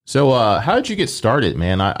So, how did you get started,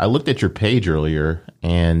 man? I looked at your page earlier,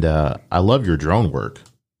 and I love your drone work.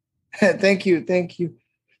 Thank you, thank you.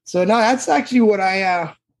 So no, that's actually what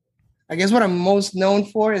I guess what I'm most known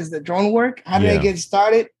for is the drone work. How did I Yeah. get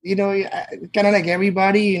started? Kind of like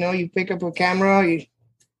everybody, you pick up a camera,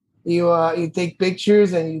 you take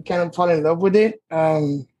pictures, and you kind of fall in love with it.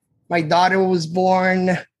 My daughter was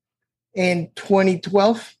born in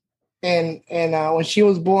 2012, and when she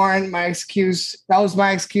was born, that was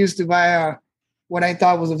my excuse to buy what I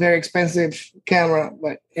thought was a very expensive camera,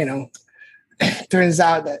 but turns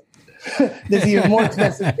out that there's even more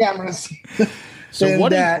expensive cameras So, than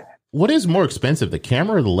that. what is more expensive, the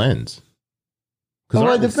camera or the lens? Because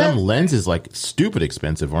Well, it aren't some depends. lenses like stupid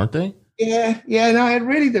expensive, aren't they? Yeah, no, it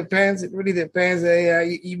really depends. It really depends.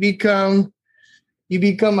 You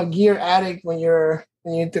become a gear addict when you're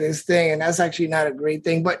into this thing, and that's actually not a great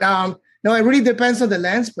thing. But no, it really depends on the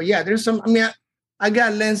lens. But yeah, there's some. I mean, I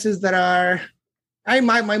got lenses that are.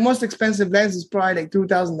 My most expensive lens is probably like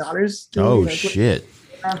 $2,000. Oh shit!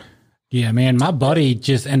 Yeah, man, my buddy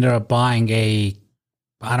just ended up buying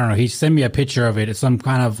I don't know, he sent me a picture of it. It's some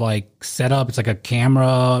kind of like setup. It's like a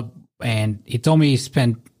camera, and he told me he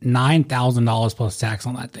spent $9,000 plus tax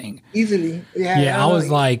on that thing. Easily. Yeah, I was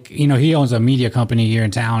like, he owns a media company here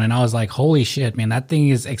in town, and I was like, holy shit, man, that thing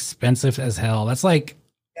is expensive as hell. That's like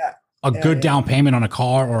Yeah. a Yeah, good yeah. down payment on a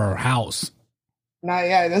car or a house. Now,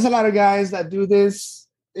 yeah, there's a lot of guys that do this,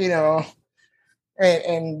 and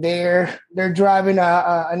they're driving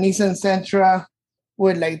a Nissan Sentra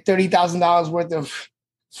with like $30,000 worth of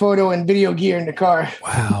photo and video gear in the car.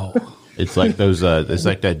 Wow. It's like those. It's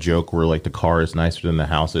like that joke where like the car is nicer than the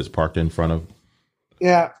house it's parked in front of.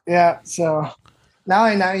 Yeah. So now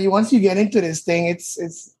once you get into this thing, it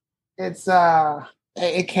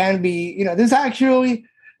can be, this actually,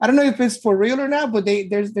 I don't know if it's for real or not, but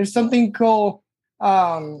there's something called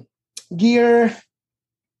gear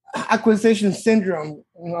acquisition syndrome,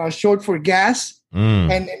 short for gas.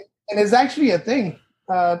 And it's actually a thing.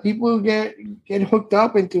 People get hooked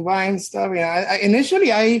up into buying stuff.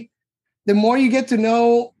 Initially, the more you get to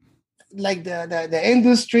know like the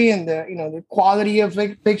industry and the quality of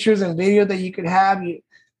like pictures and video that you could have, you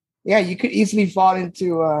could easily fall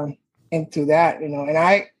into that, and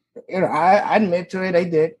I admit to it, I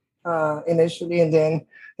did initially, and then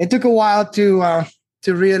it took a while to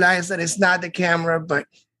realize that it's not the camera, but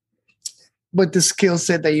the skill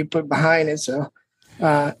set that you put behind it. So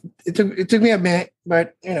it took me a minute,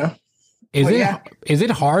 but Is Well, it yeah. is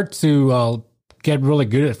it hard to get really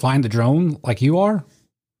good at flying the drone like you are?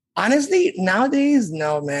 honestly, nowadays,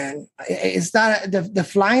 no, man. It's not the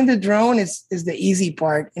flying the drone is the easy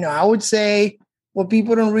part. I would say what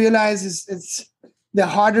people don't realize is it's the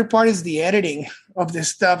harder part is the editing of this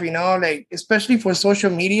stuff. Like especially for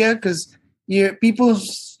social media, because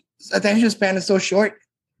people's attention span is so short,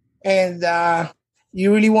 and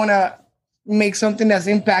you really want to make something that's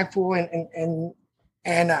impactful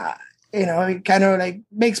and it kind of like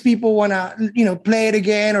makes people want to play it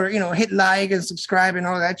again, or hit like and subscribe and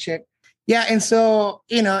all that shit. Yeah, and so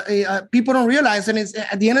people don't realize, and it's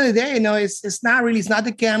at the end of the day, it's not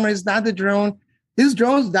the camera, it's not the drone. These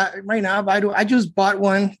drones that right now, I just bought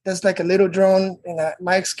one that's like a little drone, and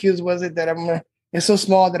my excuse was it that it's so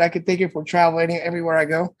small that I could take it for travel everywhere I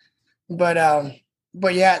go. But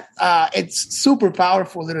yeah, it's super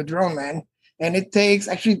powerful little drone, man. And it takes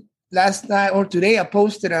actually last night or today, I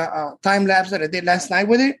posted a time lapse that I did last night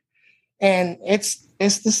with it, and it's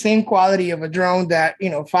the same quality of a drone that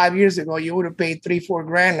 5 years ago you would have paid 3-4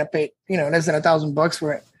 grand. I paid less than $1,000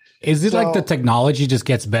 for it. Is it like the technology just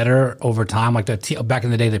gets better over time? Like back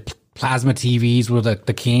in the day, the plasma TVs were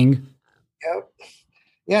the king. Yep.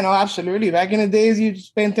 Yeah, no, absolutely. Back in the days, you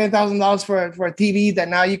spend $10,000 for a TV that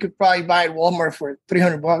now you could probably buy at Walmart for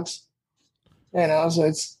 $300. So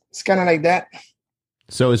it's kind of like that.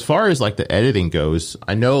 So as far as like the editing goes,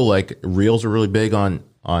 I know like reels are really big on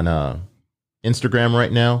Instagram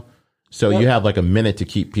right now. So you have like a minute to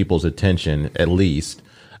keep people's attention at least,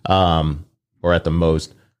 or at the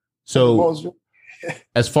most. So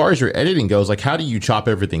as far as your editing goes, like how do you chop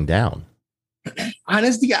everything down?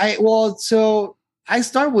 Honestly, so I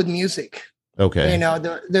start with music. Okay.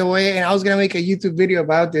 The way, and I was gonna make a YouTube video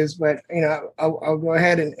about this, but I'll go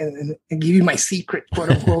ahead and give you my secret,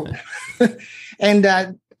 quote unquote. And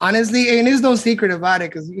honestly, and there's no secret about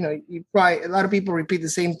it, because you probably, a lot of people repeat the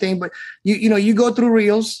same thing, but you go through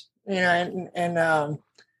reels,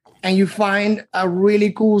 and you find a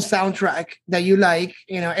really cool soundtrack that you like,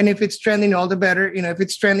 and if it's trending, all the better. If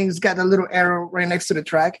it's trending, it's got a little arrow right next to the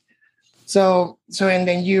track. So and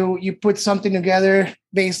then you put something together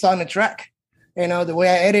based on the track. The way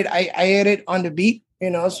I edit on the beat.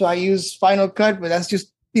 So I use Final Cut, but that's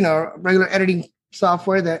just, regular editing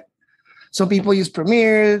software that some people use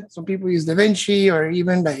Premiere, some people use DaVinci, or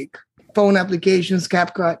even like phone applications,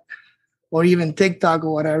 CapCut, or even TikTok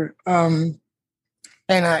or whatever. And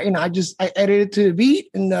I edit it to the beat,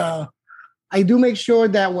 and I do make sure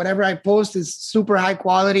that whatever I post is super high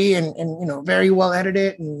quality and very well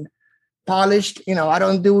edited and polished. I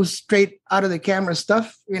don't do straight out of the camera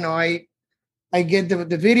stuff. I get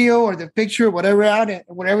the video or the picture,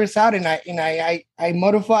 whatever's out, and I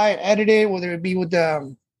modify it, edit it, whether it be with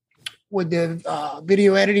the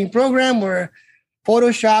video editing program or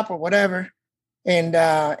Photoshop or whatever, and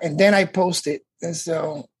then I post it. And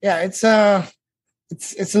so it's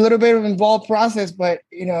a little bit of an involved process, but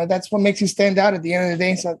that's what makes you stand out at the end of the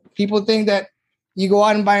day. So people think that you go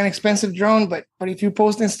out and buy an expensive drone, but if you're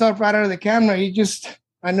posting stuff right out of the camera, you just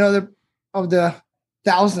another of the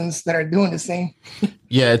thousands that are doing the same.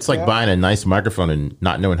 Yeah, it's like buying a nice microphone and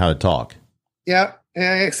not knowing how to talk. Yeah,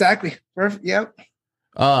 exactly. Perfect. Yep.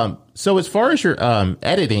 So as far as your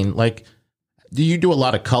editing, like, do you do a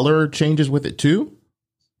lot of color changes with it too?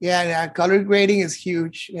 Yeah, color grading is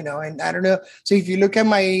huge, and I don't know. So if you look at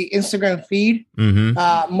my Instagram feed,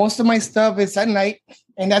 most of my stuff is at night.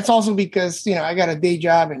 And that's also because, I got a day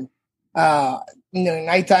job, and,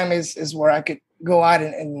 nighttime is where I could go out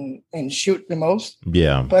and shoot the most.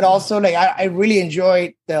 Yeah. But also, like, I really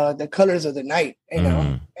enjoy the colors of the night, and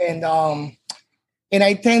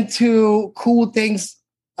I tend to cool things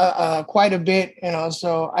quite a bit,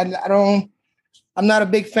 so I'm not a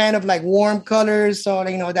big fan of like warm colors. So,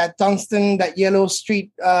 that tungsten, that yellow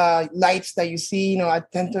street lights that you see, I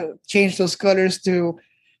tend to change those colors to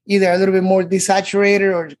either a little bit more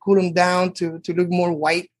desaturated or to cool them down to look more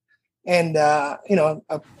white. And, a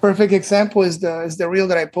perfect example is the reel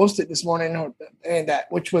that I posted this morning,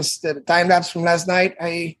 which was the time lapse from last night.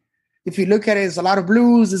 If you look at it, there's a lot of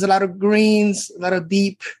blues, there's a lot of greens, a lot of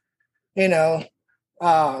deep,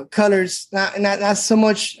 colors, not so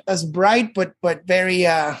much as bright, but very,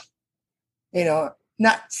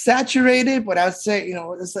 not saturated, but I would say,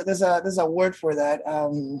 there's a word for that,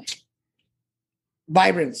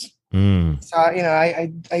 vibrance. So,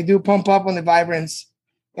 I do pump up on the vibrance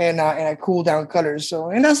and I cool down colors. So,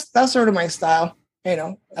 and that's sort of my style.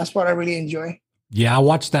 That's what I really enjoy. Yeah, I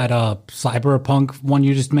watched that Cyberpunk one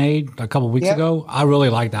you just made a couple of weeks ago. I really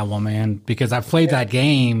like that one, man, because I played that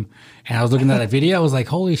game and I was looking at that video. I was like,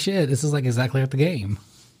 holy shit, this is like exactly like the game.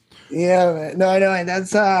 Yeah, man. No, I know. And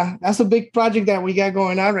that's a big project that we got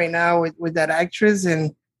going on right now with that actress,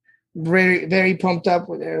 and very, very pumped up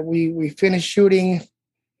with her. We finished shooting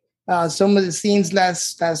some of the scenes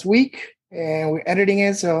last week, and we're editing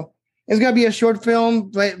it. So it's going to be a short film,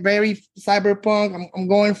 but very cyberpunk. I'm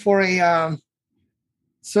going for a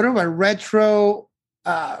sort of a retro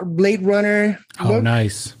Blade Runner look. Oh,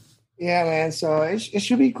 nice. Yeah, man. So it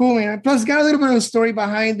should be cool, man. Plus, got a little bit of a story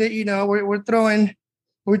behind it. We're throwing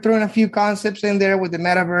a few concepts in there with the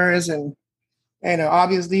metaverse, and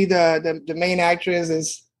obviously the main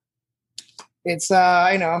actress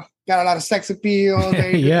got a lot of sex appeal.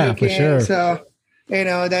 Yeah, for sure. So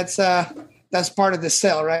that's part of the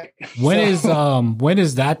sell, right? When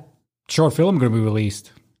is that short film going to be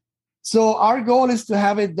released? So our goal is to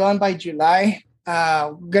have it done by July.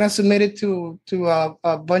 We're gonna submit it to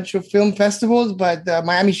a bunch of film festivals, but the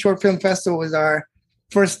Miami Short Film Festival was our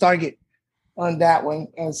first target on that one.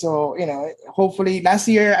 And so, hopefully last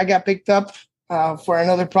year I got picked up for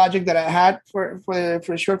another project that I had for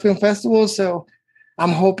the Short Film Festival. So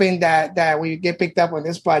I'm hoping that we get picked up on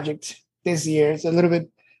this project this year. It's a little bit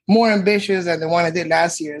more ambitious than the one I did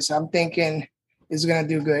last year. So I'm thinking it's going to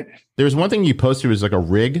do good. There's one thing you posted was like a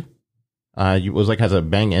rig. It was like has a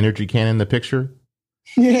Bang energy can in the picture.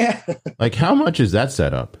 Yeah. Like how much is that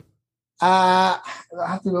set up? I'll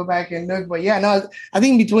have to go back and look, but yeah, no, I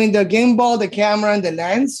think between the gimbal, the camera, and the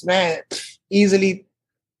lens, man, easily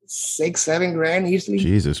 $6-7 easily.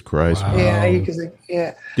 Jesus Christ! Wow. Yeah, because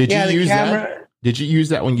yeah. Did you use that? Did you use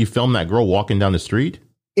that when you filmed that girl walking down the street?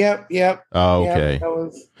 Yep. Oh, okay. That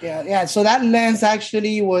was, yeah. So that lens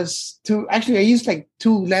actually was I used like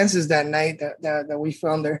 2 lenses that night that we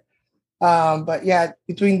filmed there. But yeah,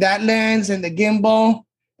 between that lens and the gimbal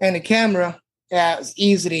and the camera, yeah, it's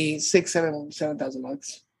easily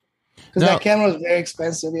 $7,000. Because that camera was very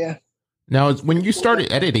expensive. Yeah. Now, when you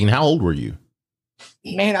started editing, how old were you?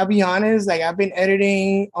 Man, I'll be honest. Like I've been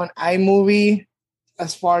editing on iMovie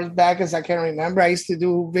as far back as I can remember. I used to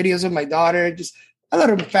do videos with my daughter, just a lot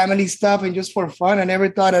of family stuff and just for fun. I never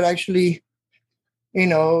thought I'd actually,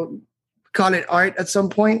 call it art at some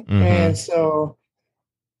point. Mm-hmm. And so,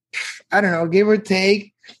 I don't know, give or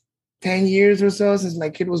take 10 years or so since my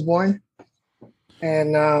kid was born.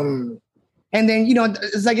 And then, you know,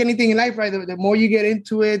 it's like anything in life, right? The more you get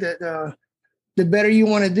into it, the better you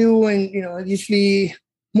want to do. And, you know, usually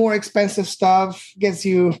more expensive stuff gets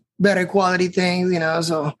you better quality things, you know?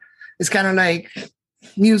 So it's kind of like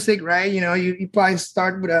music, right? You know, you probably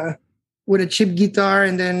start with a cheap guitar,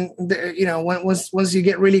 and then, you know, once you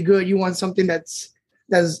get really good, you want something that's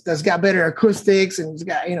got better acoustics and it's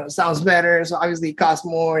got, you know, sounds better. So obviously it costs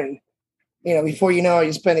more. And, you know, before you know it,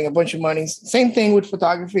 you're spending a bunch of money. Same thing with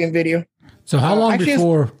photography and video. So how long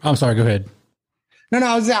before? I'm sorry. Go ahead. No,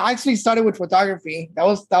 I actually started with photography. That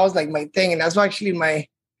was like my thing, and that's actually my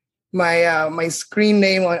screen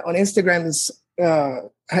name on Instagram is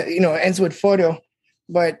you know, ends with photo.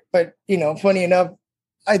 But you know, funny enough,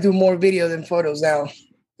 I do more video than photos now.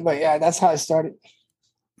 But yeah, that's how I started.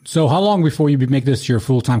 So how long before you make this your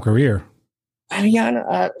full-time career? I mean,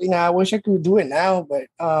 yeah, you know, I wish I could do it now, but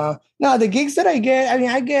no, the gigs that I get, I mean,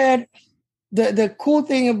 I get the cool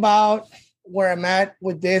thing about where I'm at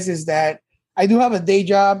with this is that I do have a day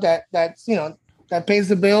job that's, you know, that pays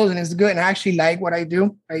the bills and is good. And I actually like what I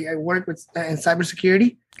do. I work with in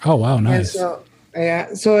cybersecurity. Oh, wow. Nice. And so,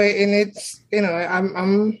 yeah. So, and it's, you know,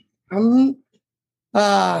 I'm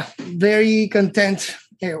very content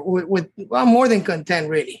with well, more than content,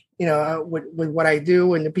 really, you know, with what I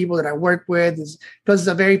do and the people that I work with. Plus, it's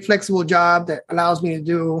a very flexible job that allows me to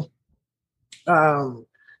do,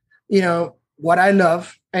 you know, what I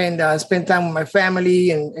love and spend time with my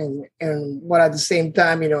family and what at the same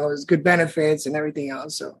time, you know, is good benefits and everything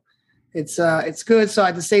else. So it's good. So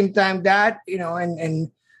at the same time that, you know,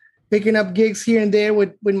 and picking up gigs here and there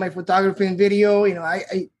with my photography and video, you know,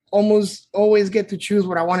 I almost always get to choose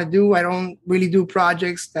what I want to do. I don't really do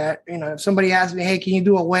projects that, you know, if somebody asks me, hey, can you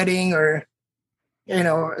do a wedding? Or, you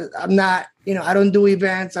know, I'm not, you know, I don't do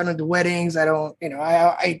events. I don't do weddings. I don't, you know,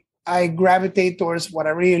 I gravitate towards what I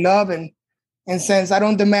really love. And since I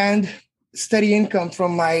don't demand steady income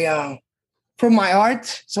from my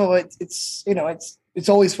art, so it's you know, it's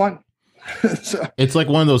always fun. So. It's like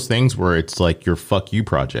one of those things where it's like your fuck you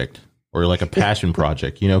project or like a passion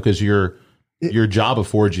project, you know, because your job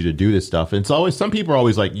affords you to do this stuff. And it's always, some people are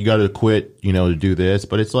always like, you got to quit, you know, to do this.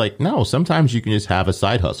 But it's like, no, sometimes you can just have a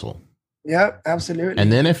side hustle. Yep, absolutely.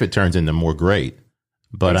 And then if it turns into more, great.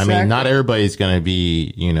 But exactly. I mean, not everybody's going to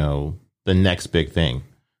be, you know, the next big thing.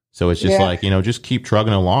 So it's just like, you know, just keep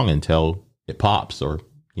trugging along until it pops, or,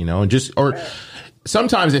 you know, and just, or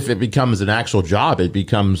sometimes if it becomes an actual job, it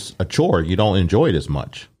becomes a chore. You don't enjoy it as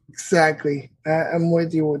much. Exactly. I'm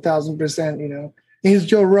with you 1,000%, you know. His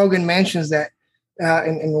Joe Rogan mentions that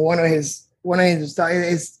in one of his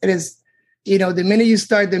it is, you know, the minute you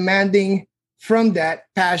start demanding from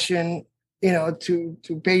that passion, you know, to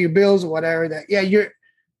pay your bills or whatever, that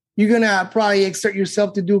you're gonna probably exert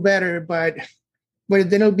yourself to do better, but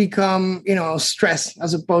then it'll become, you know, stress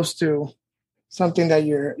as opposed to something that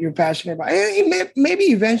you're passionate about. Maybe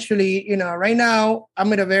eventually, you know, right now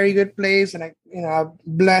I'm in a very good place and I'm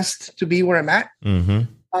blessed to be where I'm at.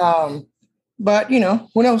 Mm-hmm. But you know,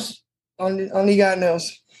 who knows? Only God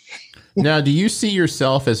knows. Now, do you see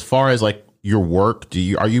yourself as far as like your work?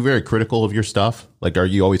 Are you very critical of your stuff? Like, are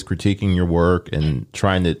you always critiquing your work and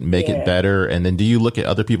trying to make it better? And then do you look at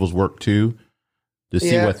other people's work too to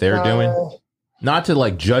see what they're doing? Not to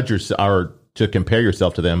like judge yourself or to compare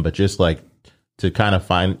yourself to them, but just like to kind of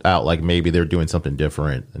find out like maybe they're doing something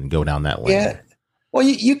different and go down that lane. Yeah. Well,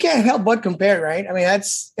 you can't help but compare, right? I mean,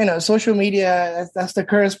 that's, you know, social media, that's the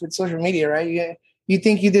curse with social media, right? You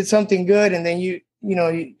think you did something good, and then you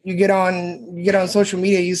get on social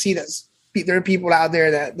media, you see that there are people out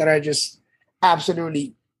there that are just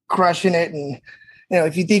absolutely crushing it. And, you know,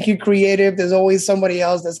 if you think you're creative, there's always somebody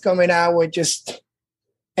else that's coming out with just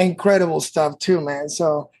incredible stuff too, man.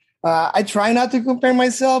 So I try not to compare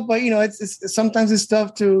myself, but, you know, it's sometimes it's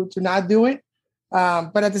tough to not do it.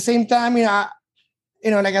 But at the same time, you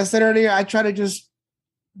know, like I said earlier, I try to just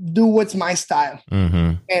do what's my style.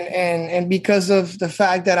 Mm-hmm. And because of the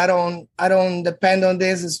fact that I don't depend on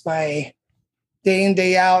this as my day in,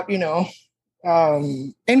 day out, you know,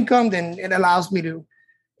 income, then it allows me to,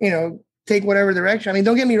 you know, take whatever direction. I mean,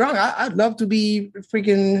 don't get me wrong. I'd love to be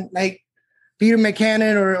freaking like Peter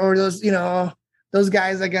McKinnon or those, you know, those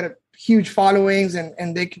guys that got a huge followings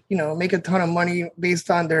and they, you know, make a ton of money based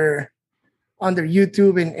on their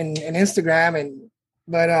YouTube and Instagram.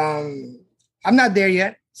 But I'm not there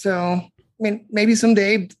yet. So, I mean, maybe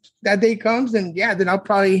someday that day comes, and then I'll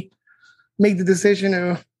probably make the decision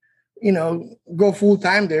to, you know, go full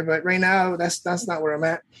time there. But right now, that's not where I'm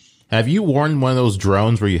at. Have you worn one of those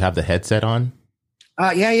drones where you have the headset on?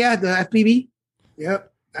 Yeah, the FPV.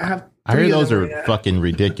 Yep, I have. I hear those are fucking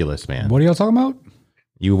ridiculous, man. What are y'all talking about?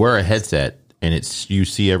 You wear a headset and you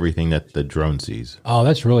see everything that the drone sees. Oh,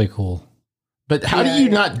 that's really cool. But how do you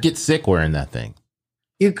not get sick wearing that thing?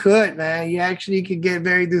 You could, man. You actually could get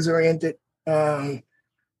very disoriented,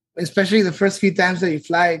 especially the first few times that you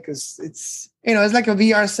fly, because it's it's like a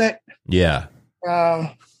VR set. Yeah.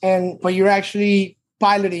 But you're actually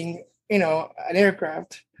piloting, an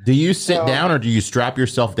aircraft. Do you sit down or do you strap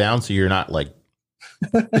yourself down so you're not like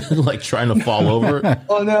like trying to fall over?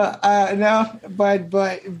 Oh no, but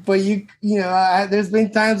you there's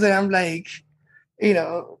been times that I'm like,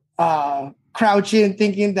 crouching,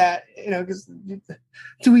 thinking that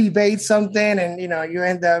to evade something, and you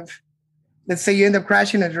end up, let's say you end up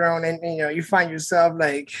crashing a drone, and you find yourself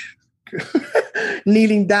like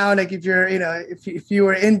kneeling down, like if you're if you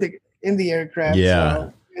were in the aircraft. Yeah.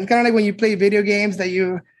 So it's kind of like when you play video games that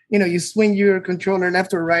you swing your controller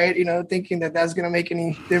left or right, thinking that that's gonna make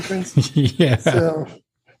any difference. Yeah. So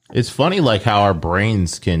it's funny, like how our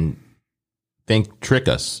brains can trick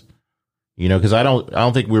us, because I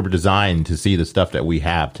don't think we were designed to see the stuff that we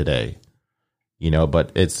have today,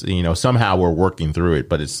 but it's, somehow we're working through it,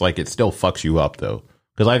 but it's like, it still fucks you up though.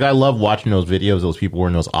 Cause like, I love watching those videos, those people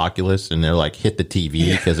wearing those Oculus and they're like hit the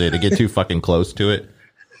TV because they get too fucking close to it.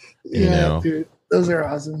 Dude, those are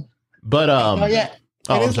awesome. But,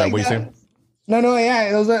 Oh, I'm sorry. Like what are you saying? No,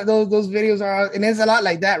 yeah. Those videos are, and it's a lot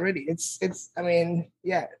like that. Really, it's. I mean,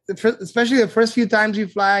 yeah. Especially the first few times you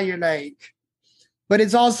fly, you're like, but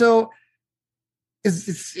it's also,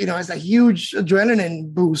 it's it's a huge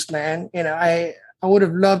adrenaline boost, man. I would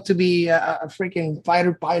have loved to be a freaking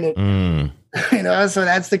fighter pilot. So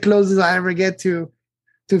that's the closest I ever get to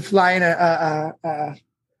flying an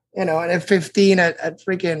F-15 at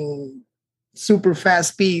freaking super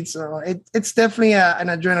fast speed. So it's definitely an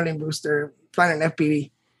adrenaline booster flying an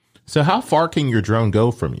FPV. So how far can your drone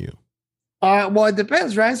go from you? Well, it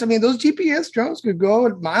depends, right? So, I mean, those GPS drones could go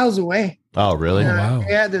miles away. Oh, really? Wow.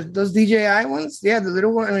 Yeah, those DJI ones. Yeah, the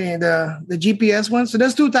little one. I mean, the GPS ones. So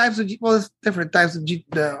there's two types of there's different types of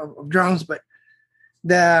drones, but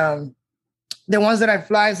the ones that I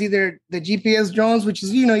fly is either the GPS drones, which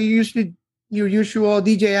is your usual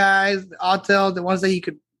DJIs, Autel, the ones that you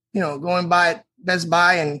could go and buy at Best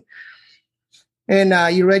Buy,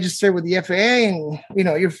 and you register with the FAA, and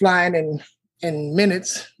you're flying in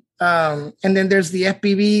minutes. And then there's the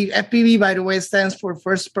FPV. FPV, by the way, stands for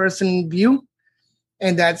first person view,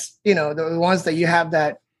 and that's the ones that you have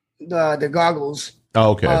the goggles.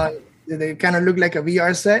 Oh, okay. They kind of look like a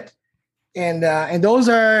VR set, and those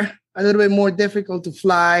are a little bit more difficult to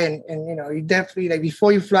fly, and you definitely, like,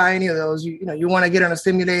 before you fly any of those, you want to get on a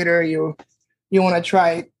simulator. You want to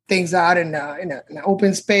try things out in an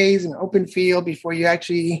open space, in an open field, before you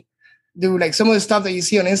actually do like some of the stuff that you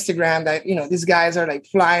see on Instagram that, these guys are like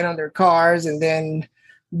flying on their cars and then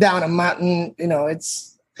down a mountain.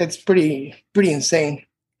 It's pretty insane.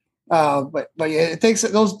 But yeah, it takes,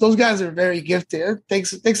 those guys are very gifted.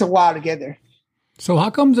 It takes a while to get there. So how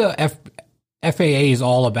come the FAA is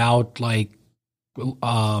all about like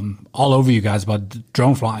all over you guys about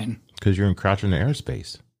drone flying? Because you're encroaching the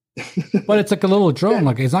airspace. But it's like a little drone.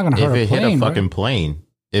 Like, it's not going to hurt a plane. If it hit a fucking right? plane,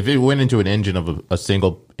 if it went into an engine of a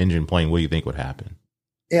single engine plane, what do you think would happen?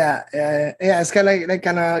 Yeah. It's kind of like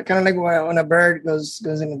when a bird goes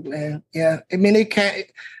in a plane. Yeah, I mean, it can.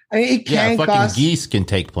 Yeah, fucking geese can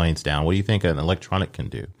take planes down. What do you think an electronic can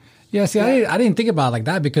do? Yeah, see, I didn't think about it like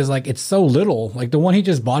that, because like it's so little. Like the one he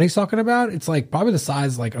just bought, he's talking about, it's like probably the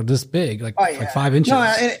size like of this big, like 5 inches. No,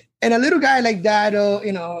 and a little guy like that,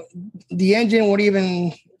 the engine won't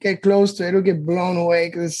even get close to it. It'll get blown away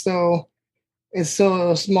because it's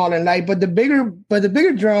so small and light. But the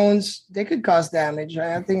bigger drones, they could cause damage.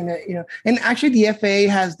 Right? I think that and actually the FAA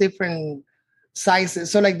has different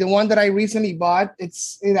sizes. So like the one that I recently bought,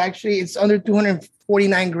 it's under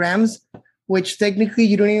 249 grams, which technically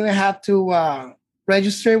you don't even have to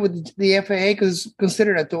register with the FAA because it's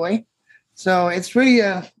considered a toy. So it's really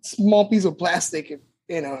a small piece of plastic,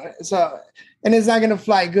 So, and it's not going to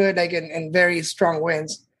fly good like in very strong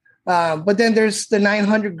winds. But then there's the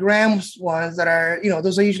 900 grams ones that are,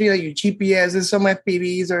 those are usually like your GPSs. Some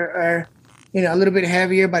FPVs are a little bit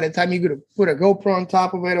heavier by the time you could put a GoPro on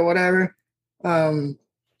top of it or whatever.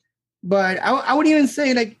 But I would even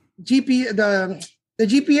say like the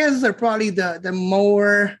GPSs are probably the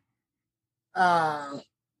more,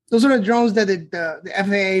 those are the drones that the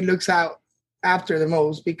FAA looks out after the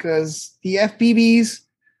most, because the FPVs,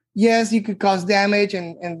 yes, you could cause damage,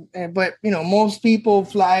 but most people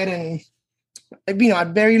fly it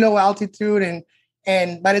at very low altitude,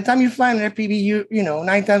 and by the time you fly an FPV,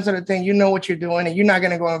 9 times out of 10 you know what you're doing, and you're not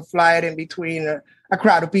going to go and fly it in between a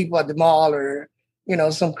crowd of people at the mall, or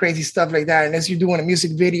some crazy stuff like that, unless you're doing a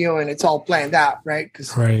music video and it's all planned out, right?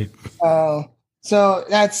 Right. So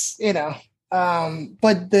that's,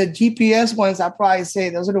 but the GPS ones, I probably say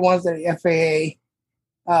those are the ones that the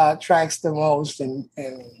FAA tracks the most. And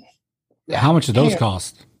yeah. How much do those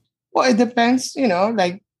cost? Well, it depends,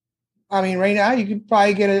 right now you could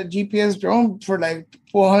probably get a GPS drone for like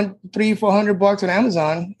 $400 on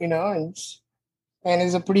Amazon, and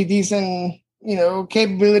it's a pretty decent,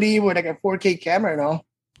 capability with like a 4K camera and all.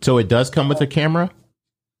 So it does come with a camera?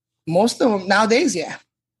 Most of them nowadays, yeah.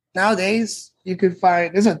 Nowadays, you could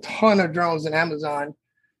find, there's a ton of drones on Amazon.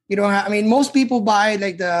 You don't have, most people buy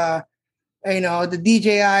like the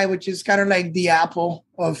DJI, which is kind of like the Apple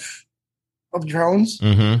of drones.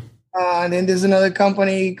 Mm-hmm. And then there's another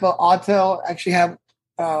company called Autel. Actually have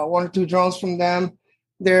 1 or 2 drones from them.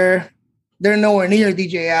 They're nowhere near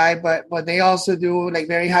DJI, but they also do like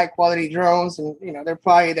very high quality drones, and they're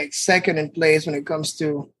probably like second in place when it comes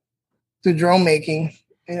to drone making.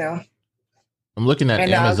 I'm looking at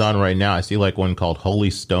Amazon right now. I see like one called Holy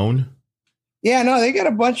Stone. Yeah, no, they got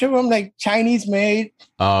a bunch of them, like Chinese made.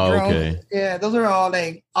 Oh, drones. okay. Yeah, those are all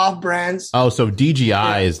like off brands. Oh, so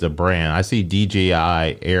DJI is the brand. I see DJI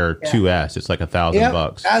Air 2S. It's like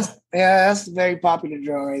 $1,000. That's a very popular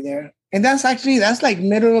drone right there. And that's like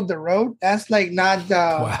middle of the road. That's like not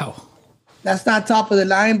wow. That's not top of the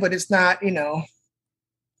line, but it's not,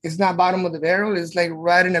 it's not bottom of the barrel. It's like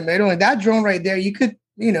right in the middle. And that drone right there, you could,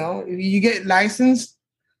 if you get licensed,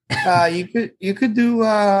 you could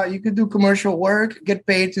do commercial work, get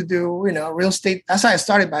paid to do, real estate. That's how I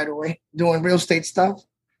started, by the way, doing real estate stuff.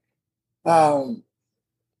 And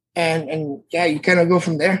yeah, you kind of go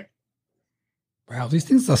from there. Wow, these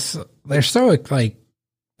things they're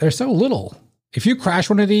so little. If you crash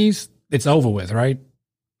one of these, it's over with, right?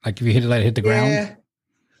 Like if you let it hit the ground. Yeah.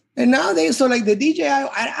 And nowadays, so like the DJI,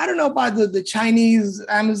 I don't know about the Chinese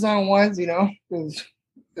Amazon ones,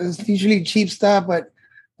 it's usually cheap stuff, but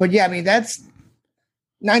yeah, that's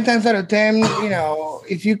 9 times out of 10,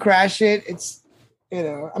 if you crash it, it's,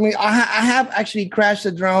 I have actually crashed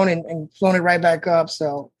a drone and flown it right back up.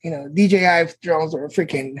 So, DJI drones are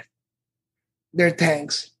they're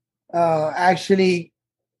tanks. I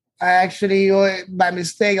actually, by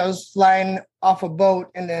mistake, I was flying off a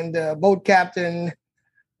boat, and then the boat captain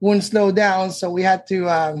wouldn't slow down. So we had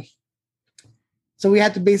to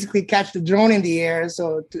basically catch the drone in the air.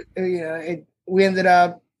 So, we ended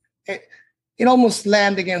up, it almost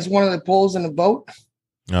slammed against one of the poles in the boat.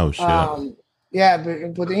 Oh, shit. Yeah,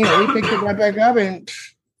 but we picked it right back up and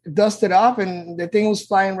dusted off, and the thing was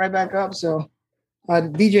flying right back up. So the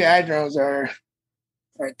DJI drones are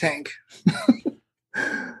a tank.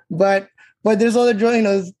 But there's other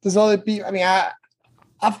drones, there's other people.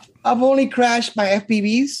 I've only crashed my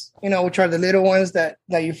FPVs, which are the little ones that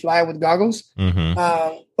you fly with goggles. Mm-hmm.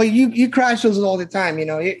 But you crash those all the time.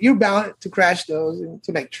 You're bound to crash those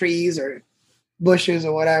into like trees or bushes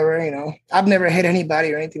or whatever. I've never hit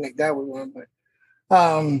anybody or anything like that with one,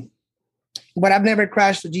 but I've never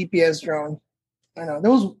crashed a GPS drone.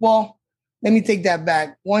 Let me take that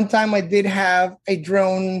back. One time I did have a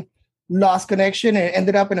drone lost connection and it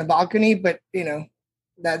ended up in a balcony, but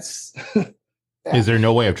that's. Yeah. Is there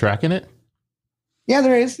no way of tracking it? Yeah,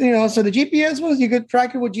 there is. So the GPS ones, you could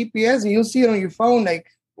track it with GPS and you'll see it on your phone, like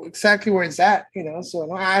exactly where it's at.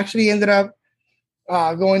 So I actually ended up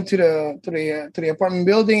going to the apartment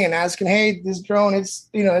building and asking, hey, this drone, it's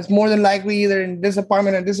more than likely either in this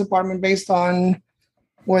apartment or this apartment based on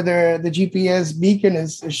whether the GPS beacon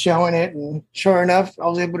is showing it. And sure enough, I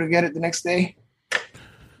was able to get it the next day.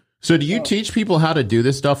 So do you teach people how to do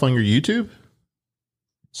this stuff on your YouTube?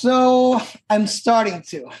 So I'm starting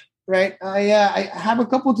to, right? I have a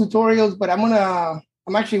couple tutorials, but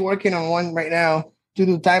I'm actually working on one right now to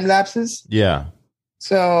do time lapses. Yeah.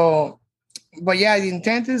 So, but yeah, the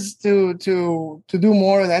intent is to do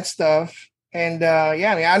more of that stuff. And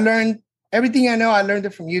I learned everything I know. I learned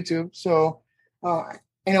it from YouTube. So, my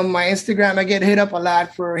Instagram, I get hit up a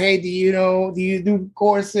lot for, hey, do you do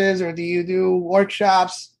courses or do you do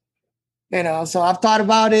workshops? So I've thought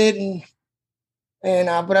about it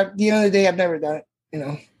but at the end of the day, I've never done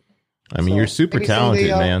it, you're super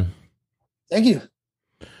talented, man. Thank you.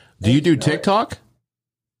 Do you do TikTok?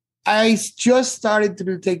 I just started to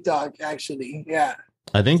do TikTok, actually. Yeah.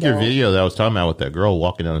 I think your video that I was talking about with that girl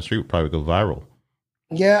walking down the street would probably go viral.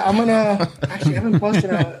 Yeah, I'm gonna. Actually, I haven't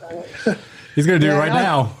posted on. He's gonna do it right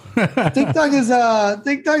now. TikTok is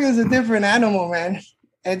a different animal, man.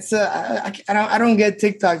 It's I don't get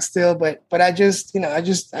TikTok still, but I just I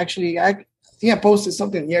think I posted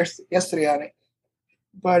something yesterday on it.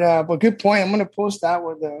 But good point. I'm gonna post that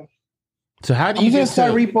with the. So how do I'm you gonna get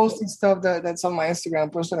start to? reposting stuff that's on my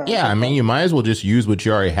Instagram, posting it on Yeah, I mean, TikTok. you might as well just use what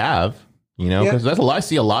you already have. You know, Yeah. because that's a lot. I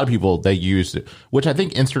see a lot of people they use, which I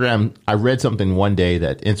think Instagram. I read something one day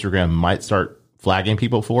that Instagram might start flagging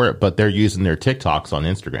people for it, but they're using their TikToks on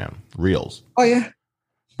Instagram Reels. Oh yeah.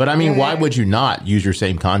 But I mean, Yeah, why yeah. would you not use your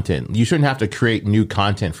same content? You shouldn't have to create new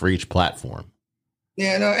content for each platform.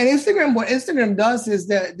 Yeah, no, and Instagram, what Instagram does is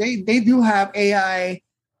that they do have AI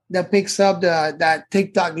that picks up that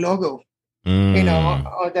TikTok logo, you know,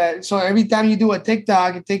 Mm. or that. So every time you do a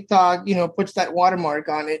TikTok, you know, puts that watermark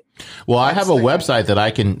on it. Well, I have That's a like- website that I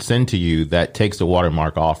can send to you that takes the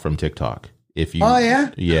watermark off from TikTok. If you, Oh yeah,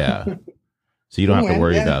 yeah. So you don't Cool, have to man.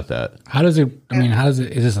 worry Yeah. about that. How does it? I mean, how does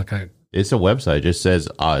it? Is this like a? It's a website. It just says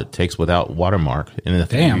it takes without watermark, and then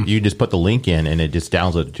Damn. you just put the link in, and it just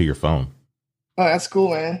downloads it to your phone. oh that's cool,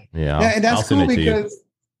 man. Yeah, Yeah, and I'll that's send cool it to you. because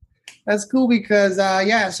that's cool because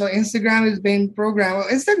yeah. So Instagram is being programmed. Well,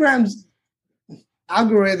 Instagram's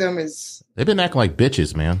algorithm is They've been acting like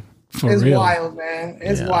bitches, man. For real. wild, man.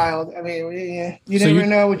 It's Yeah. wild. I mean, yeah, you So never you-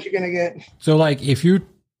 know what you're gonna get. So, like, if you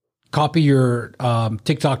copy your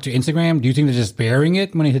TikTok to Instagram, do you think they're just bearing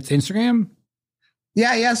it when it hits Instagram?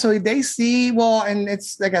 Yeah. So they see, well, and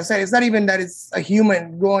it's like I said, it's not even that it's a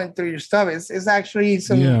human going through your stuff. It's actually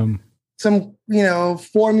some you know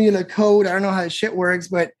formula code. I don't know how the shit works,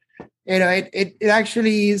 but you know it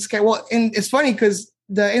actually is well. And it's funny because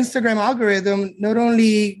the Instagram algorithm not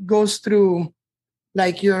only goes through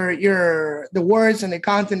like your the words and the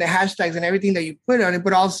content, the hashtags and everything that you put on it,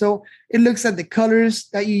 but also it looks at the colors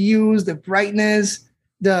that you use, the brightness,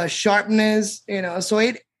 the sharpness, you know. So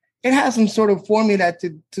it has some sort of formula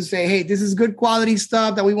to say, hey, this is good quality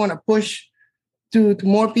stuff that we want to push to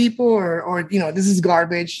more people, or you know, this is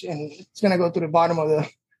garbage and it's gonna go to the bottom of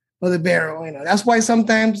the barrel. You know, that's why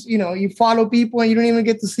sometimes you know you follow people and you don't even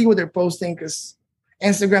get to see what they're posting because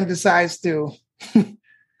Instagram decides to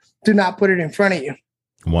to not put it in front of you.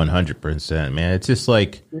 100%, man. It's just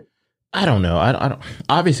like I don't know. I don't.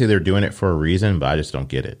 Obviously, they're doing it for a reason, but I just don't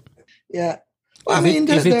get it. Yeah. Well, I Is mean,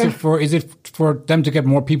 it, is it for them to get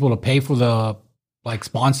more people to pay for the like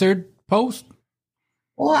sponsored post?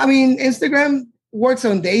 well, I mean, Instagram works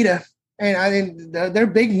on data, and I think their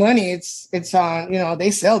big money. It's on, you know,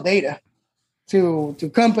 they sell data to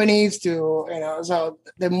companies, to you know. So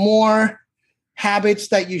the more habits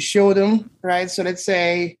that you show them, right? So let's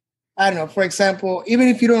say, I don't know, for example, even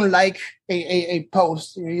if you don't like a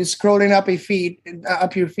post, you're scrolling up your feed,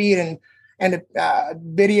 and a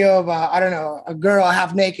video of I don't know, a girl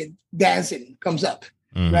half naked dancing comes up,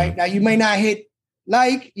 Mhm. right? Now you may not hit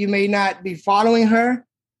like, you may not be following her,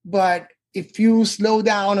 but if you slow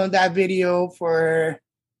down on that video for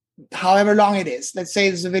however long it is, let's say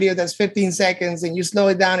it's a video that's 15 seconds and you slow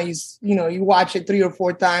it down and you watch it 3 or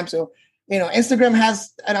 4 times. So, you know, Instagram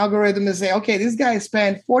has an algorithm to say, okay, this guy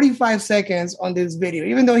spent 45 seconds on this video,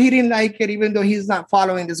 even though he didn't like it, even though he's not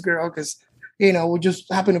following this girl, because, you know, we just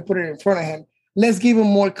happen to put it in front of him. Let's give him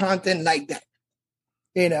more content like that,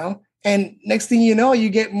 you know? And next thing you know, you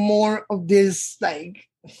get more of this, like,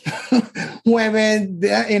 women,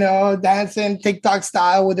 you know, dancing TikTok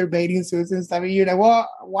style with their bathing suits and stuff. And you're like, well,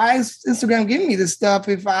 why is Instagram giving me this stuff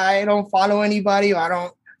if I don't follow anybody or I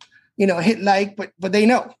don't, you know, hit like, but they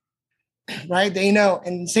know, right? They know.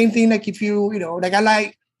 And same thing, like if you know, like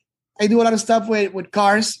I do a lot of stuff with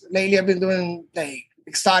cars. Lately, I've been doing like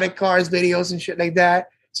exotic cars videos and shit like that.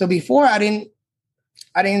 So before I didn't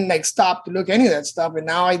like stop to look at any of that stuff. And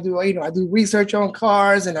now I do, you know, I do research on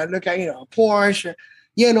cars and I look at, you know, Porsche,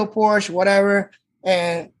 yellow Porsche, whatever.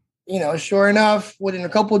 And, you know, sure enough, within a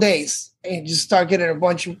couple of days, I just start getting a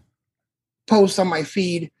bunch of posts on my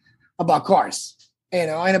feed about cars, you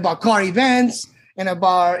know, and about car events and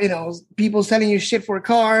about, you know, people selling you shit for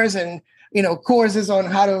cars and, you know, courses on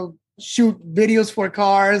how to shoot videos for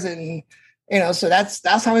cars. And, you know, so that's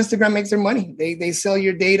how Instagram makes their money. They sell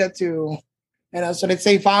your data to, you know, so let's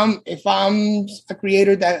say if I'm a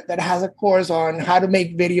creator that has a course on how to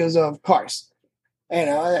make videos of cars, you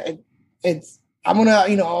know, I'm gonna,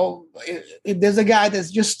 you know, if there's a guy that's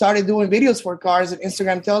just started doing videos for cars and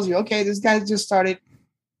Instagram tells you, okay, this guy just started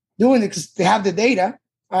doing it because they have the data,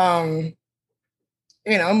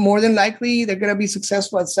 you know, more than likely they're gonna be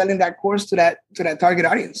successful at selling that course to that target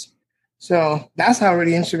audience. So that's how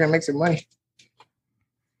really Instagram makes their money.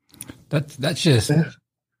 That's just.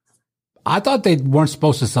 I thought they weren't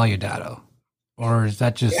supposed to sell your data, or is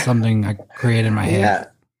that just something I created in my head? Yeah.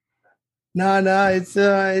 No,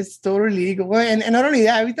 it's totally legal. And not only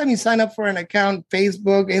that, every time you sign up for an account,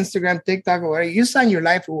 Facebook, Instagram, TikTok, or whatever, you sign your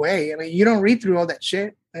life away. I mean, you don't read through all that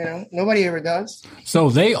shit. You know, nobody ever does. So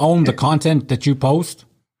they own the content that you post.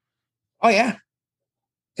 Oh yeah.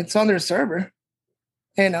 it's on their server.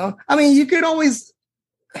 You know, I mean, you could always,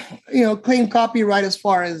 claim copyright as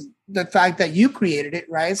far as the fact that you created it,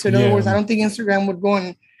 right? So in other words, I don't think Instagram would go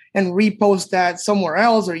and repost that somewhere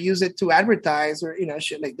else or use it to advertise or,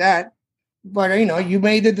 shit like that. But, you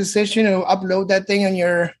made the decision to upload that thing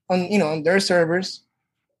on their servers.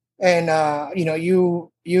 And,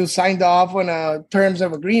 you signed off on a terms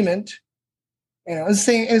of agreement. It's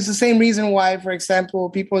the same reason why, for example,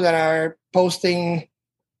 people that are posting,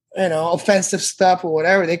 offensive stuff or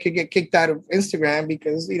whatever, they could get kicked out of Instagram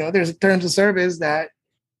because, there's terms of service that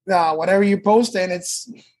whatever you post and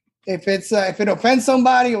if it offends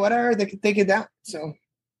somebody or whatever, they can take it down. So,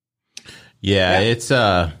 yeah.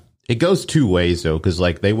 It goes two ways though, because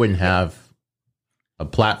like they wouldn't have a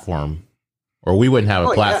platform, or we wouldn't have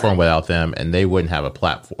a platform without them, and they wouldn't have a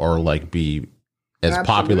platform or like be as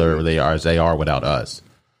popular as they are without us.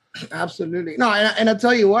 Absolutely. No, and I'll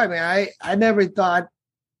tell you what, man, I never thought,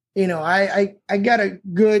 I got a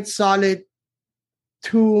good solid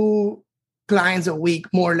 2 clients a week,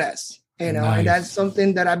 more or less, nice. And that's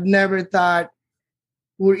something that I've never thought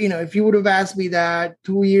would, if you would have asked me that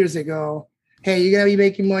 2 years ago, hey, you're going to be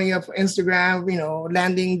making money off Instagram,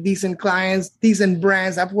 landing decent clients, decent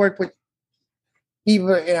brands. I've worked with people,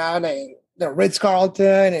 the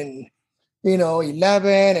Ritz-Carlton and,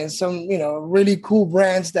 11 and some, really cool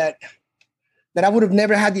brands that I would have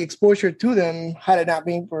never had the exposure to them had it not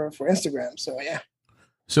been for Instagram. So, yeah.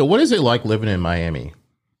 So what is it like living in Miami?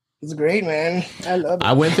 It's great, man. I love it.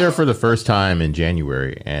 I went there for the first time in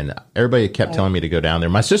January, and everybody kept telling me to go down there.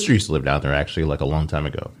 My sister used to live down there, actually, like a long time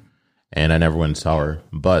ago, and I never went and saw her.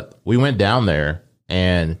 But we went down there,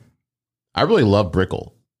 and I really love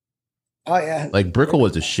Brickell. Oh, yeah. Like, Brickell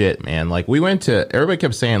was the shit, man. Like, we went to, everybody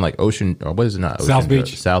kept saying, like, Ocean, or what is it, not Ocean?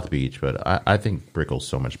 South Beach, but I think Brickell's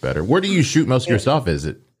so much better. Where do you shoot most of your stuff? Is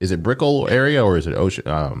it Brickell area, or is it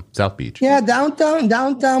South Beach? Yeah,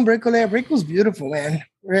 downtown Brickell area. Brickell's beautiful, man.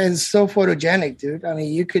 It's so photogenic, dude. I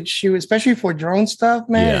mean, you could shoot, especially for drone stuff,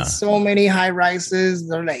 man. Yeah. It's so many high rises.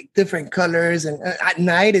 They're like different colors, and at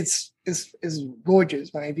night it's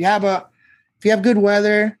gorgeous, man. If you have good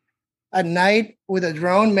weather at night with a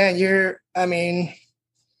drone, man,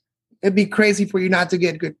 it'd be crazy for you not to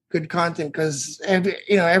get good content because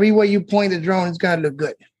everywhere you point the drone, it's gonna look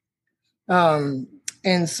good.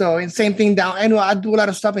 And same thing down. I know I do a lot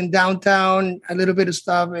of stuff in downtown, a little bit of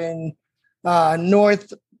stuff in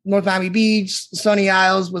North Miami Beach. Sunny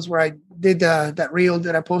Isles was where I did that reel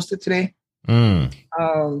that I posted today. But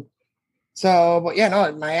yeah,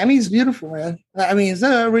 no, Miami's beautiful, man. I mean, it's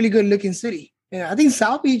a really good looking city. I think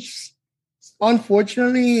South Beach,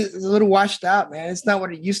 unfortunately, is a little washed out, man. It's not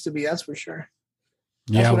what it used to be, that's for sure.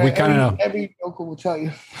 Yeah, we kind of every local will tell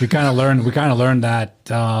you. We kind of learned that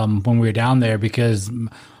when we were down there because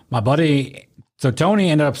my buddy. So Tony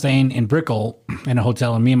ended up staying in Brickell in a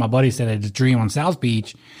hotel, and me and my buddy said it's a dream on South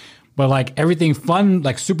Beach. But like everything fun,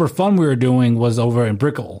 like super fun we were doing was over in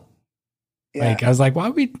Brickell. Yeah. Like I was like, why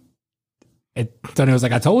Tony was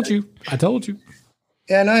like, I told you.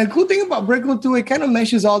 Yeah, no, the cool thing about Brickell too, it kind of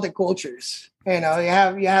meshes all the cultures.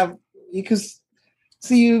 You can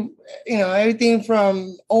see everything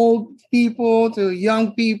from old people to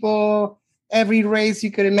young people. Every race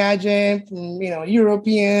you could imagine, from,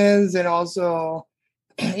 Europeans and also,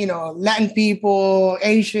 Latin people,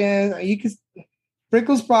 Asians.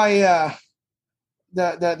 Brickell's probably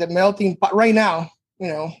the melting pot right now.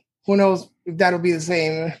 Who knows if that'll be the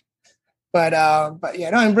same. But yeah,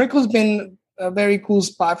 no, and Brickell's been a very cool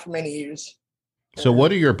spot for many years. So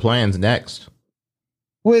what are your plans next?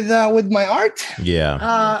 With my art?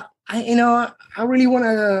 Yeah. I really want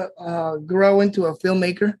to grow into a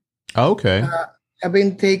filmmaker. Okay. I've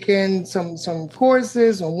been taking some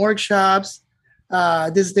courses, some workshops.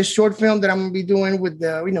 This short film that I'm gonna be doing with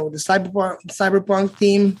the cyberpunk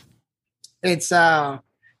theme.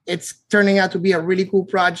 It's turning out to be a really cool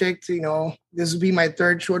project. This will be my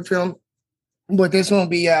 3rd short film, but this one will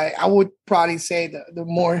be I would probably say the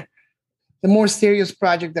more serious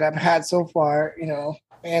project that I've had so far.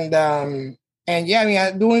 And yeah, I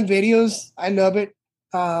mean, doing videos, I love it.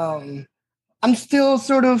 I'm still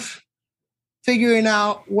sort of figuring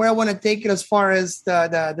out where I want to take it as far as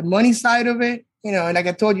the money side of it. And like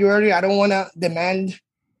I told you earlier, I don't want to demand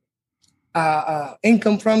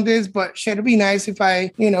income from this, but shit, it'd be nice if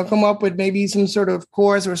I, come up with maybe some sort of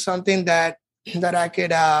course or something that I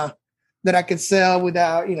could sell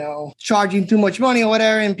without, charging too much money or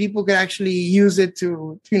whatever, and people could actually use it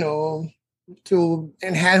to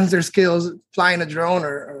enhance their skills flying a drone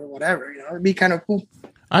or whatever. It'd be kind of cool.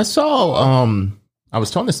 I saw, I was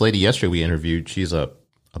telling this lady yesterday we interviewed, she's a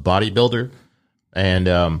bodybuilder,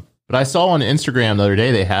 and But I saw on Instagram the other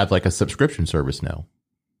day they have like a subscription service now.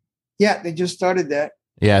 Yeah, they just started that.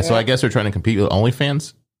 Yeah, so I guess they're trying to compete with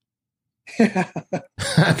OnlyFans.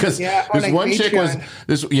 Because there's one chick was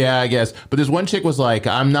this, I guess, but there's one chick was like,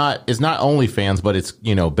 it's not OnlyFans, but it's,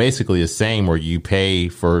 basically the same where you pay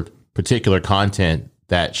for particular content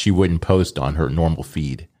that she wouldn't post on her normal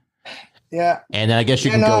feed. Yeah. And I guess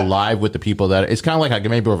you can go live with the people that it's kind of like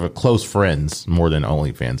maybe of a close friends more than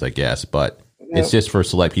OnlyFans, I guess, but it's just for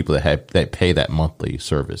select people that pay that monthly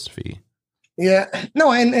service fee. Yeah.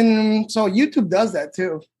 No, and so YouTube does that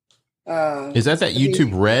too. Is that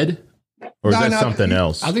YouTube Red? Or is that something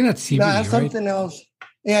else? I think that's TV. No, that's something else.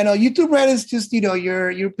 Yeah, no, YouTube Red is just,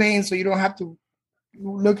 you're paying so you don't have to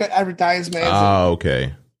look at advertisements. Oh,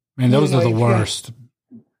 okay. Man, those are the worst.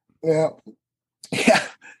 Yeah. Yeah.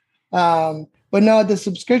 But no, the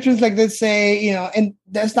subscriptions, like they say, and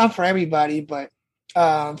that's not for everybody, but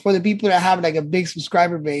for the people that have like a big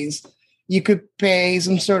subscriber base, you could pay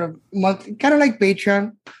some sort of month, kind of like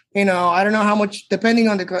Patreon. I don't know how much, depending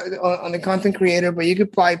on the content creator, but you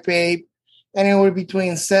could probably pay anywhere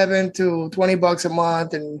between $7 to $20 a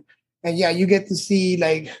month, and yeah, you get to see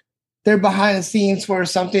like they're behind the scenes for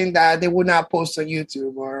something that they would not post on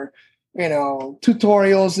YouTube, or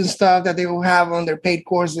tutorials and stuff that they will have on their paid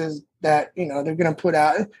courses that they're gonna put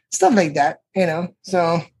out, stuff like that.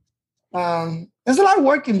 So there's a lot of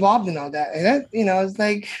work involved in all that, and that it's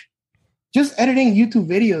like just editing YouTube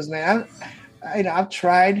videos, man. I've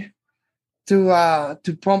tried to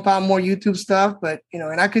pump out more YouTube stuff, but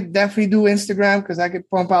and I could definitely do Instagram because I could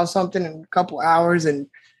pump out something in a couple hours and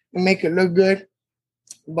make it look good.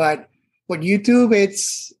 But YouTube,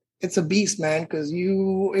 it's a beast, man, because if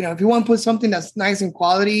you want to put something that's nice and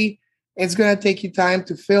quality, it's gonna take you time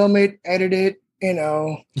to film it, edit it.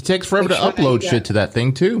 It takes forever to upload shit to that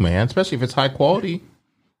thing too, man. Especially if it's high quality.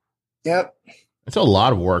 Yep, it's a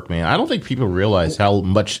lot of work, man. I don't think people realize how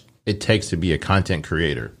much it takes to be a content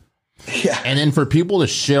creator. Yeah. And then for people to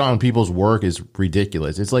shit on people's work is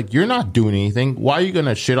ridiculous. It's like, you're not doing anything. Why are you going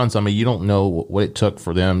to shit on somebody? You don't know what it took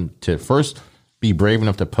for them to first be brave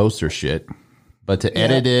enough to post their shit, but to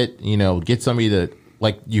edit it, get somebody to,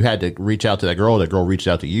 like, you had to reach out to that girl reached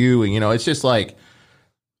out to you. And, it's just like,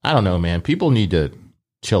 I don't know, man. People need to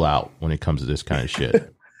chill out when it comes to this kind of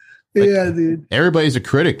shit. Yeah, dude. Everybody's a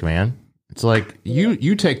critic, man. It's like,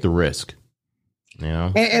 you take the risk.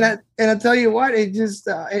 And I tell you what, it just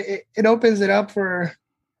it opens it up for.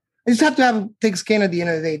 You just have to have thick skin at the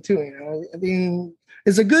end of the day too. I mean,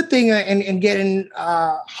 it's a good thing in getting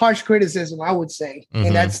harsh criticism, I would say,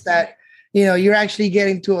 and that's that. You're actually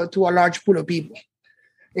getting to a large pool of people.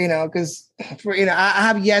 Because I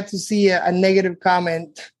have yet to see a negative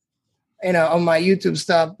comment, on my YouTube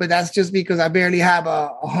stuff, but that's just because I barely have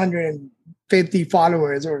 150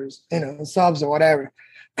 followers or subs or whatever.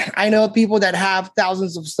 I know people that have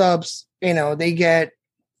thousands of subs, they get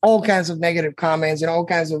all kinds of negative comments and all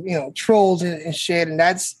kinds of, trolls and shit. And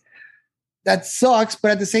that sucks.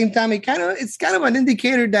 But at the same time, it's kind of an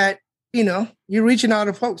indicator that, you're reaching out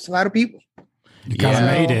to folks, a lot of people. You kind of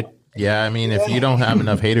made it. Yeah. I mean, if you don't have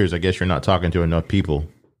enough haters, I guess you're not talking to enough people.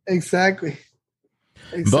 Exactly.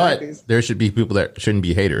 But there should be people that shouldn't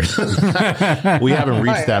be haters. We haven't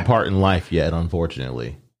reached that part in life yet,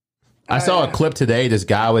 unfortunately. I saw a clip today. This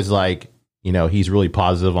guy was like, he's really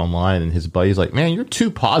positive online, and his buddy's like, man, you're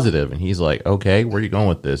too positive. And he's like, okay, where are you going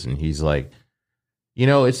with this? And he's like,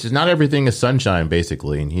 it's just not everything is sunshine,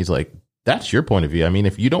 basically. And he's like, that's your point of view. I mean,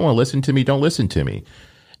 if you don't want to listen to me, don't listen to me.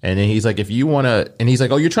 And then he's like, if you want to, and he's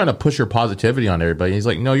like, oh, you're trying to push your positivity on everybody. And he's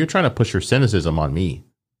like, no, you're trying to push your cynicism on me.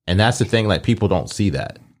 And that's the thing, like, people don't see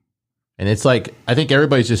that. And it's like, I think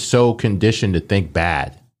everybody's just so conditioned to think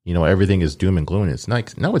bad. Everything is doom and gloom. It's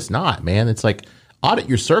like, no, it's not, man. It's like, audit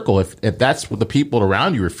your circle if that's what the people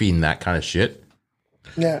around you are feeding that kind of shit.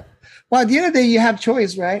 Yeah. Well, at the end of the day, you have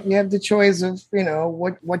choice, right? You have the choice of,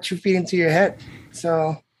 what you feed into your head.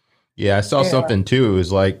 So. Yeah, I saw something too. It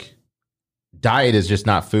was like, diet is just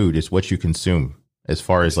not food. It's what you consume as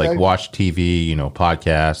far as like watch TV,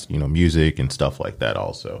 podcasts, music and stuff like that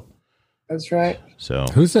also. That's right. So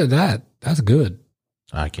who said that? That's good.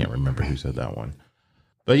 I can't remember who said that one.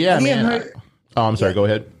 But yeah, man. I'm sorry. Go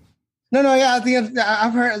ahead. No. Yeah, I think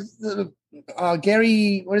I've heard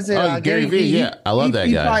Gary. What is it? Gary V. Yeah, I love that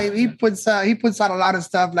guy. He puts out a lot of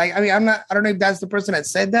stuff. Like, I mean, I don't know if that's the person that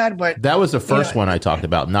said that, but that was the first one I talked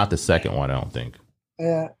about, not the second one. I don't think.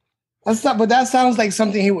 Yeah, but that sounds like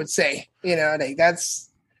something he would say. Like that's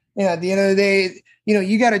at the end of the day,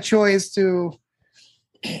 you got a choice to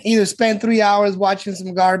either spend 3 hours watching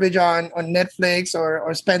some garbage on Netflix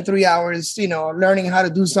or spend 3 hours, learning how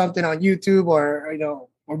to do something on YouTube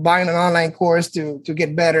or or buying an online course to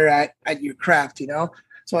get better at your craft, you know.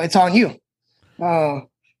 So it's on you.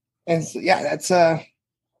 And so, yeah, that's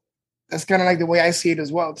kind of like the way I see it as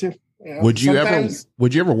well too. You know? Would you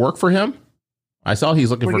ever work for him? I saw he's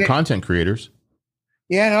looking for content creators.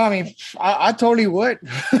 Yeah, no, I mean, I totally would.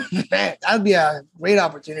 Man, that'd be a great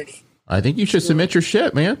opportunity. I think you should submit your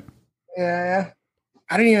shit, man. Yeah.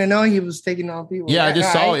 I didn't even know he was taking on people. Yeah, I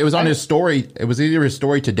just saw it. It was on his story. It was either his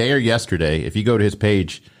story today or yesterday. If you go to his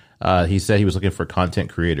page, he said he was looking for content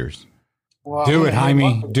creators. Well, do it,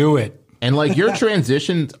 Jaime. Do it. And like your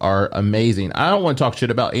transitions are amazing. I don't want to talk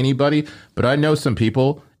shit about anybody, but I know some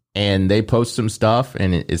people and they post some stuff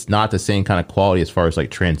and it's not the same kind of quality as far as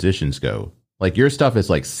like transitions go. Like your stuff is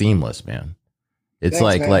like seamless, man. It's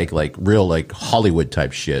Thanks, like real like Hollywood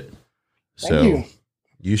type shit. So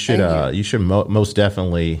you should most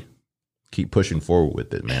definitely keep pushing forward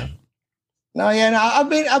with it, man. No, yeah, no,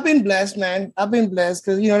 I've been blessed, man. I've been blessed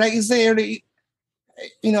because, you know, like you say earlier,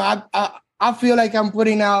 you know, I feel like I'm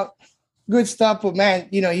putting out good stuff, but man,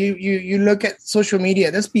 you know, you look at social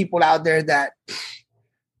media. There's people out there that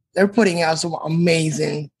they're putting out some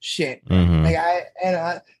amazing shit. Mm-hmm.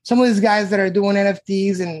 Like some of these guys that are doing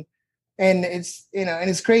NFTs and it's, you know, and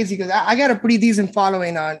it's crazy because I got a pretty decent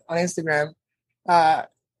following on Instagram. I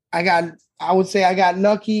would say I got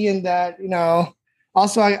lucky in that, you know.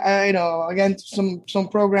 Also, I you know, again, some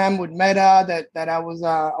program with Meta that I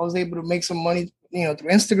was able to make some money, you know,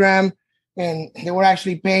 through Instagram, and they were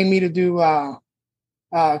actually paying me to do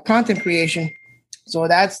content creation. So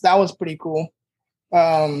that was pretty cool.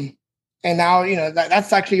 And now, you know,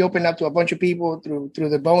 that's actually opened up to a bunch of people through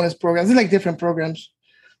the bonus programs. It's like different programs.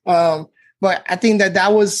 But I think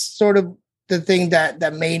that was sort of the thing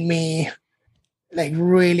that made me like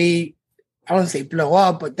really, I wouldn't say blow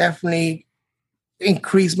up, but definitely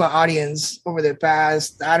increase my audience over the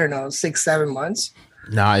past, I don't know, 6-7 months.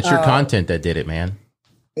 Nah, it's your content that did it, man.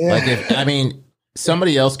 Yeah. Like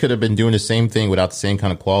somebody else could have been doing the same thing without the same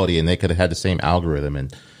kind of quality and they could have had the same algorithm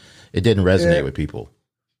and it didn't resonate with people.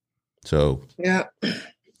 So yeah.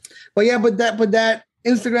 But that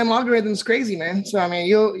Instagram algorithm is crazy, man. So I mean,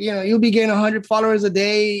 you'll be getting 100 followers a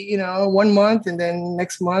day, you know, 1 month, and then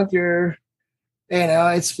next month you're, you know,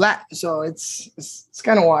 it's flat. So it's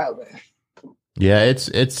kind of wild, man. Yeah,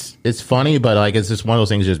 it's funny, but like it's just one of those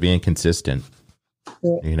things, just being consistent.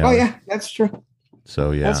 You know? Oh yeah, that's true.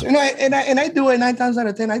 So yeah, and I do it 9 times out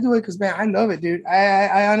of 10. I do it because, man, I love it, dude.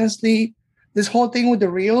 I honestly, this whole thing with the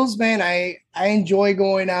reels, man, I enjoy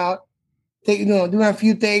going out, doing a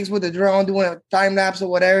few takes with the drone, doing a time lapse or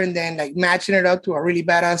whatever, and then like matching it up to a really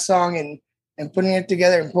badass song and putting it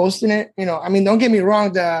together and posting it. You know, I mean, don't get me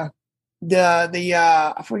wrong, the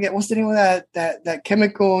I forget what's the name of that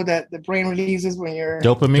chemical that the brain releases when you're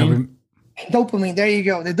dopamine. There you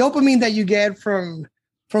go. The dopamine that you get from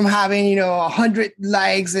having, you know, 100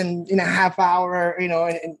 likes in a half hour, you know,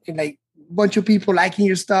 and like a bunch of people liking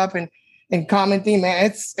your stuff and commenting, man,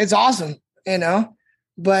 it's awesome, you know.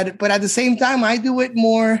 But at the same time, I do it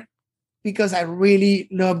more because I really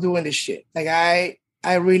love doing this shit. Like I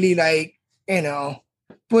really like, you know,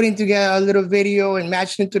 putting together a little video and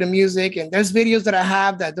matching it to the music. And there's videos that I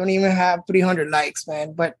have that don't even have 300 likes,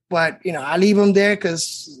 man. But you know, I leave them there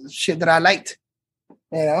because shit that I liked,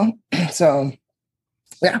 you know. So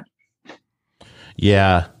yeah.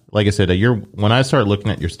 Yeah, like I said, when I started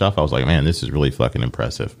looking at your stuff, I was like, man, this is really fucking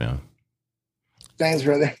impressive, man. Thanks,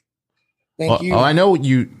 brother. Thank you. Oh, I know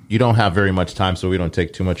you don't have very much time, so we don't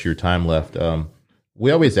take too much of your time left.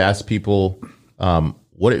 We always ask people,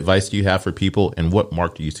 what advice do you have for people, and what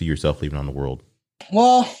mark do you see yourself leaving on the world?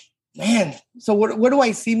 Well, man, so where do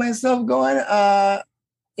I see myself going?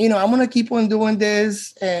 You know, I'm gonna keep on doing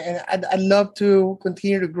this, and I'd love to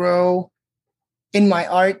continue to grow in my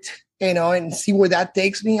art, you know, and see where that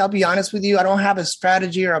takes me. I'll be honest with you, I don't have a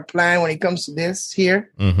strategy or a plan when it comes to this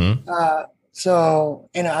here. Mm-hmm. So,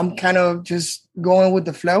 you know, I'm kind of just going with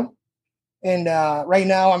the flow. And right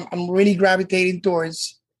now I'm really gravitating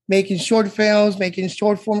towards making short films, making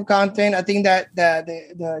short form content. I think that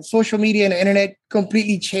the social media and the internet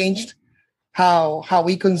completely changed how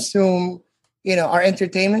we consume, you know, our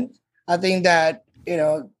entertainment. I think that, you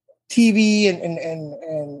know, TV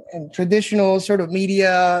and traditional sort of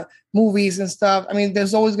media, movies and stuff, I mean, they're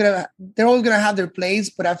always gonna have their place,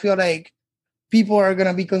 but I feel like people are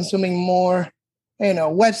gonna be consuming more, you know,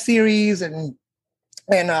 web series and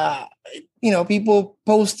you know, people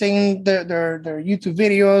posting their YouTube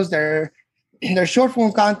videos, their short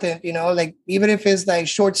form content, you know, like even if it's like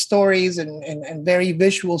short stories and very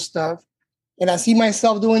visual stuff. And I see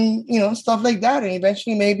myself doing, you know, stuff like that, and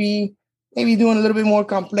eventually maybe doing a little bit more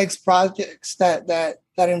complex projects that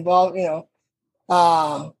involve, you know,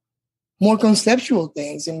 more conceptual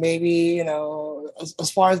things, and maybe,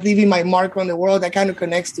 as far as leaving my mark on the world, that kind of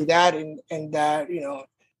connects to that. And that,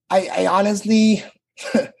 I honestly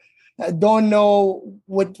don't know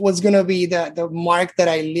what's gonna be the mark that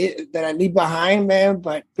I leave behind, man.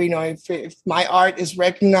 But if my art is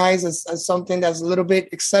recognized as something that's a little bit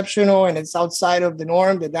exceptional and it's outside of the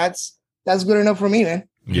norm, that's good enough for me, man.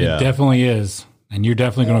 Yeah, it definitely is, and you're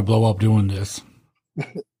definitely going to blow up doing this.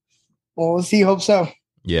 Well, we'll see. Hope so.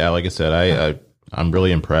 Yeah, like I said, I'm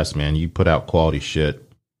really impressed, man. You put out quality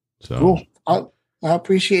shit. So cool. I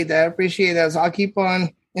appreciate that. So I'll keep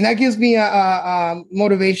on, and that gives me a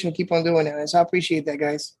motivation to keep on doing it. So I appreciate that,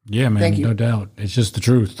 guys. Yeah, man. Thank you. No doubt. It's just the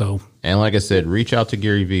truth, though. And like I said, reach out to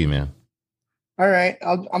Gary V, man. All right,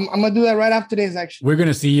 I'm gonna do that right after this. Actually, we're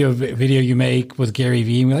gonna see a video you make with Gary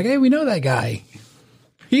V, and we're like, hey, we know that guy.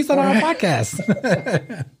 He's on our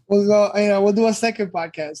podcast. We'll do a second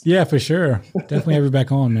podcast. Yeah, for sure. Definitely have you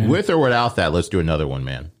back on, man. With or without that, let's do another one,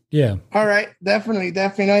 man. Yeah. All right, definitely.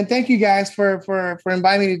 And thank you guys for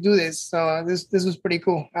inviting me to do this. So this was pretty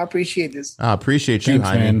cool. I appreciate this. I appreciate you,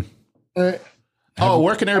 Thanks, man.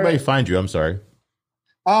 Where can everybody find you? I'm sorry.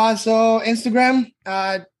 So Instagram,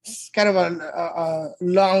 it's kind of a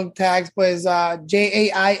long tag, but it's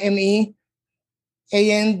JAIME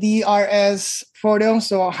ANDRS photo.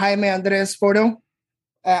 So Jaime Andres photo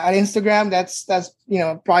at Instagram. That's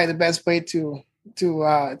probably the best way to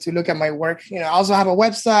look at my work. I also have a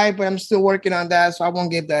website, but I'm still working on that, so I won't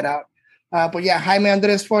give that out. But yeah, Jaime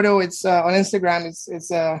Andres photo. It's on Instagram.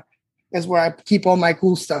 It's where I keep all my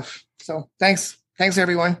cool stuff. So thanks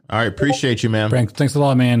everyone. All right, appreciate you, man. Frank, thanks a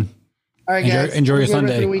lot, man. All right, guys. Enjoy your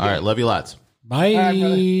Sunday. All right, love you lots. Bye. All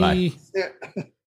right, bye.